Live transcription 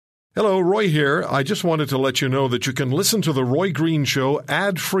Hello, Roy here. I just wanted to let you know that you can listen to The Roy Green Show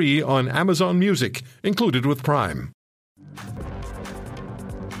ad-free on Amazon Music, included with Prime.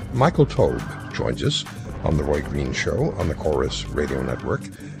 Michael Taube joins us on The Roy Green Show on the Chorus Radio Network.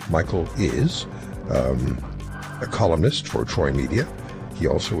 Michael is a columnist for Troy Media. He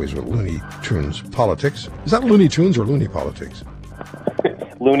also is with Looney Tunes Politics. Is that Looney Tunes or Looney Politics?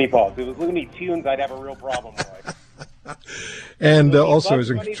 Looney Politics. If it was Looney Tunes, I'd have a real problem with it. And also is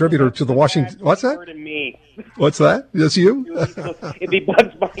a contributor to the Washington... What's that? Me. What's that? That's you? It'd be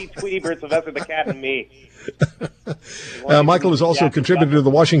Bugs Bunny, Tweety Bird, Sylvester the Cat, and me. Michael is also a contributor to the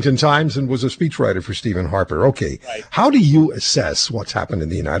Washington Times and was a speechwriter for Stephen Harper. Okay. Right. How do you assess what's happened in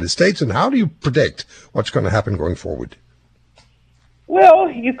the United States, and how do you predict what's going to happen going forward? Well,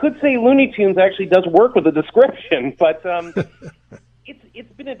 you could say Looney Tunes actually does work with the description, but...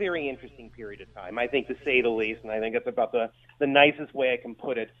 It's been a very interesting period of time, I think, to say the least, and I think that's about the nicest way I can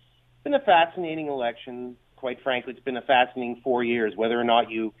put it. It's been a fascinating election. Quite frankly, it's been a fascinating 4 years. Whether or not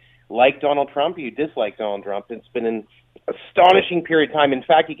you like Donald Trump or you dislike Donald Trump, it's been an astonishing period of time. In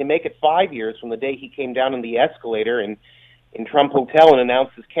fact, you can make it 5 years from the day he came down in the escalator in Trump Hotel and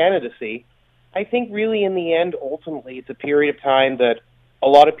announced his candidacy. I think really in the end, ultimately, it's a period of time that a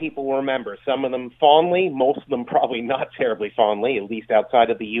lot of people will remember, some of them fondly, most of them probably not terribly fondly, at least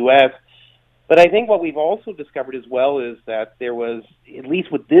outside of the U.S. But I think what we've also discovered as well is that there was, at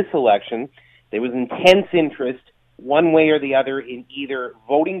least with this election, there was intense interest one way or the other in either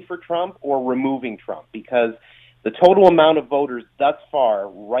voting for Trump or removing Trump, because the total amount of voters thus far,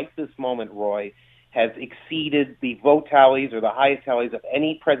 right this moment, Roy, has exceeded the vote tallies or the highest tallies of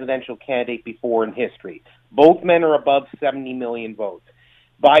any presidential candidate before in history. Both men are above 70 million votes.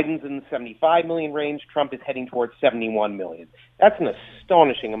 Biden's in the 75 million range. Trump is heading towards 71 million. That's an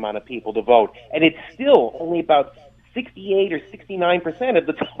astonishing amount of people to vote. And it's still only about 68 or 69% of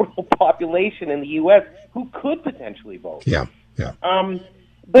the total population in the U.S. who could potentially vote. Yeah.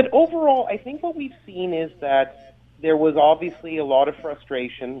 But overall, I think what we've seen is that there was obviously a lot of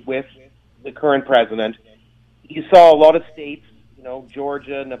frustration with the current president. You saw a lot of states,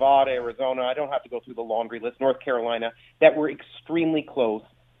 Georgia, Nevada, Arizona, I don't have to go through the laundry list, North Carolina, that were extremely close.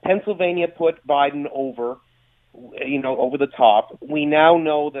 Pennsylvania put Biden over the top. We now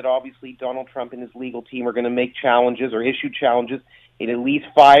know that obviously Donald Trump and his legal team are going to make challenges or issue challenges in at least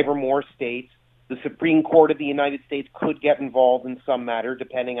 5 or more states. The Supreme Court of the United States could get involved in some matter,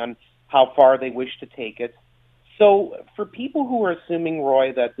 depending on how far they wish to take it. So for people who are assuming,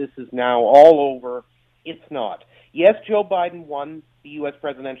 Roy, that this is now all over, it's not. Yes, Joe Biden won the U.S.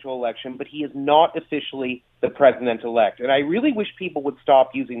 presidential election, but he is not officially the president-elect. And I really wish people would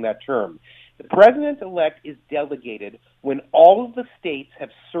stop using that term. The president-elect is delegated when all of the states have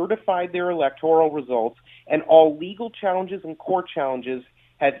certified their electoral results and all legal challenges and court challenges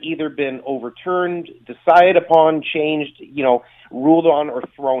have either been overturned, decided upon, changed, ruled on, or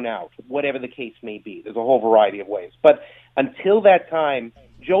thrown out, whatever the case may be. There's a whole variety of ways. But until that time,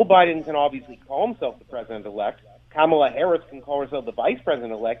 Joe Biden can obviously call himself the president-elect. Kamala Harris can call herself the vice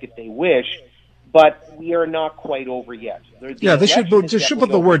president-elect if they wish, but we are not quite over yet. They should put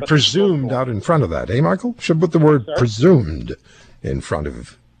the word presumed out in front of that, Michael? Should put the word presumed in front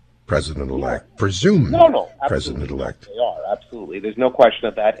of president-elect. Yeah. Presumed president-elect. They are, absolutely. There's no question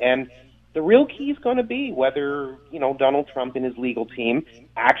of that. And the real key is going to be whether, Donald Trump and his legal team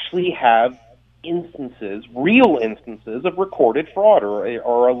actually have real instances of recorded fraud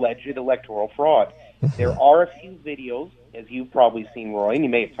or alleged electoral fraud. There are a few videos, as you've probably seen, Roy, and you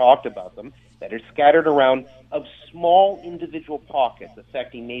may have talked about them, that are scattered around of small individual pockets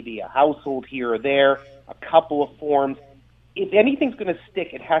affecting maybe a household here or there, a couple of forms. If anything's going to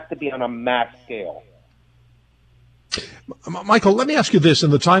stick, it has to be on a mass scale. Michael, let me ask you this in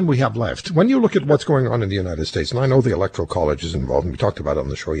the time we have left. When you look at what's going on in the United States, and I know the Electoral College is involved, and we talked about it on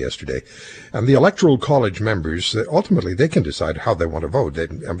the show yesterday, and the Electoral College members, ultimately, they can decide how they want to vote.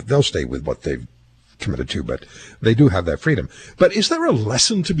 They'll stay with what they've committed to, but they do have that freedom. But is there a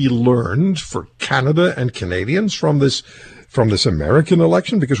lesson to be learned for Canada and Canadians from this American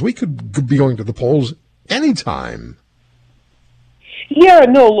election? Because we could be going to the polls anytime. Yeah,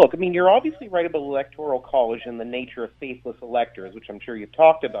 no, look, you're obviously right about the Electoral College and the nature of faithless electors, which I'm sure you've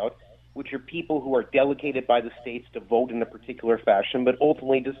talked about, which are people who are delegated by the states to vote in a particular fashion, but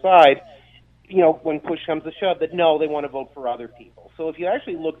ultimately decide, when push comes to shove, that no, they want to vote for other people. So if you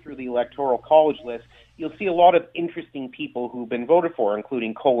actually look through the Electoral College list, you'll see a lot of interesting people who've been voted for,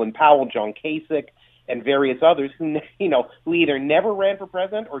 including Colin Powell, John Kasich, and various others who either never ran for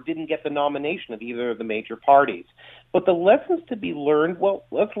president or didn't get the nomination of either of the major parties. But the lessons to be learned, well,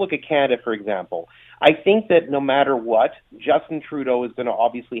 let's look at Canada, for example. I think that no matter what, Justin Trudeau is going to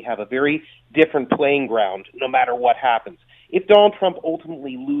obviously have a very different playing ground no matter what happens. If Donald Trump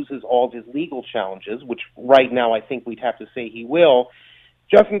ultimately loses all of his legal challenges, which right now I think we'd have to say he will,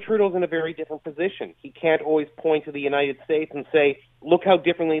 Justin Trudeau's in a very different position. He can't always point to the United States and say, look how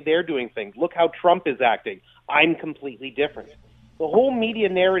differently they're doing things. Look how Trump is acting. I'm completely different. The whole media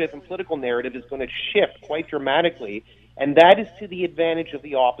narrative and political narrative is going to shift quite dramatically, and that is to the advantage of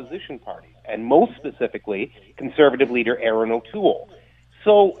the opposition parties, and most specifically, Conservative leader Erin O'Toole.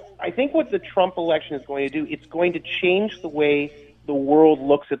 So I think what the Trump election is going to do, it's going to change the way the world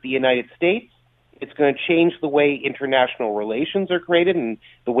looks at the United States. It's going to change the way international relations are created and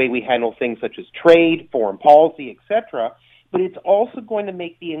the way we handle things such as trade, foreign policy, etc. But it's also going to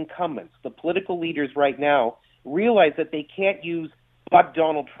make the incumbents, the political leaders right now, realize that they can't use "but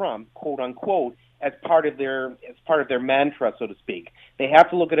Donald Trump," quote unquote, as part of their mantra, so to speak. They have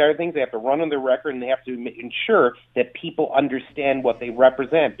to look at other things. They have to run on their record, and they have to ensure that people understand what they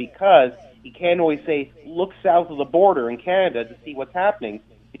represent. Because you can't always say, "Look south of the border in Canada to see what's happening."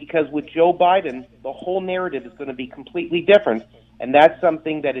 Because with Joe Biden, the whole narrative is going to be completely different, and that's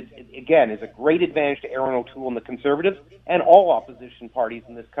something that, is a great advantage to Erin O'Toole and the Conservatives and all opposition parties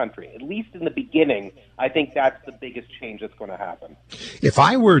in this country. At least in the beginning, I think that's the biggest change that's going to happen. If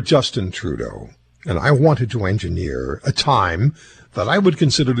I were Justin Trudeau and I wanted to engineer a time that I would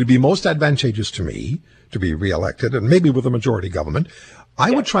consider to be most advantageous to me to be reelected, and maybe with a majority government,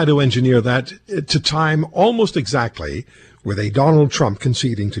 I would try to engineer that to time almost exactly with a Donald Trump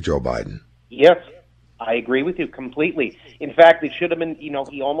conceding to Joe Biden. Yes, I agree with you completely. In fact, it should have been,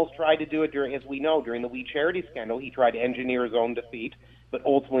 he almost tried to do it during the We Charity scandal. He tried to engineer his own defeat, but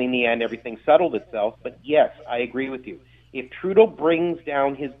ultimately in the end, everything settled itself. But yes, I agree with you. If Trudeau brings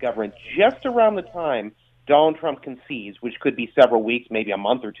down his government just around the time Donald Trump concedes, which could be several weeks, maybe a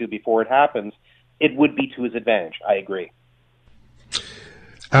month or two before it happens, it would be to his advantage. I agree.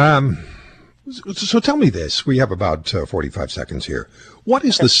 So tell me this. We have about 45 seconds here. What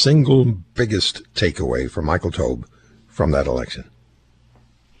is the single biggest takeaway for Michael Taube from that election?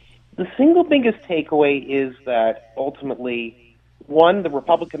 The single biggest takeaway is that ultimately, one, the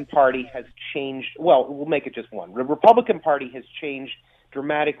Republican Party has changed. Well, we'll make it just one. The Republican Party has changed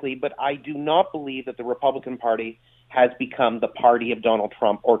dramatically, but I do not believe that the Republican Party has become the party of Donald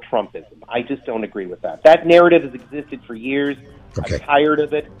Trump or Trumpism. I just don't agree with that. That narrative has existed for years. Okay. I'm tired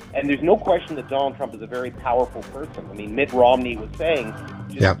of it. And there's no question that Donald Trump is a very powerful person. I mean, Mitt Romney was saying,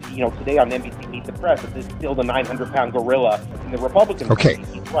 today on NBC Meet the Press, that this is still the 900-pound gorilla in the Republican Party.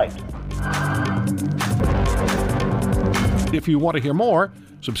 He's right. If you want to hear more,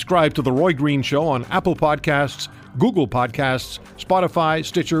 subscribe to The Roy Green Show on Apple Podcasts, Google Podcasts, Spotify,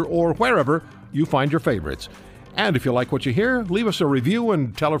 Stitcher, or wherever you find your favorites. And if you like what you hear, leave us a review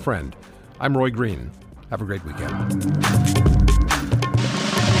and tell a friend. I'm Roy Green. Have a great weekend.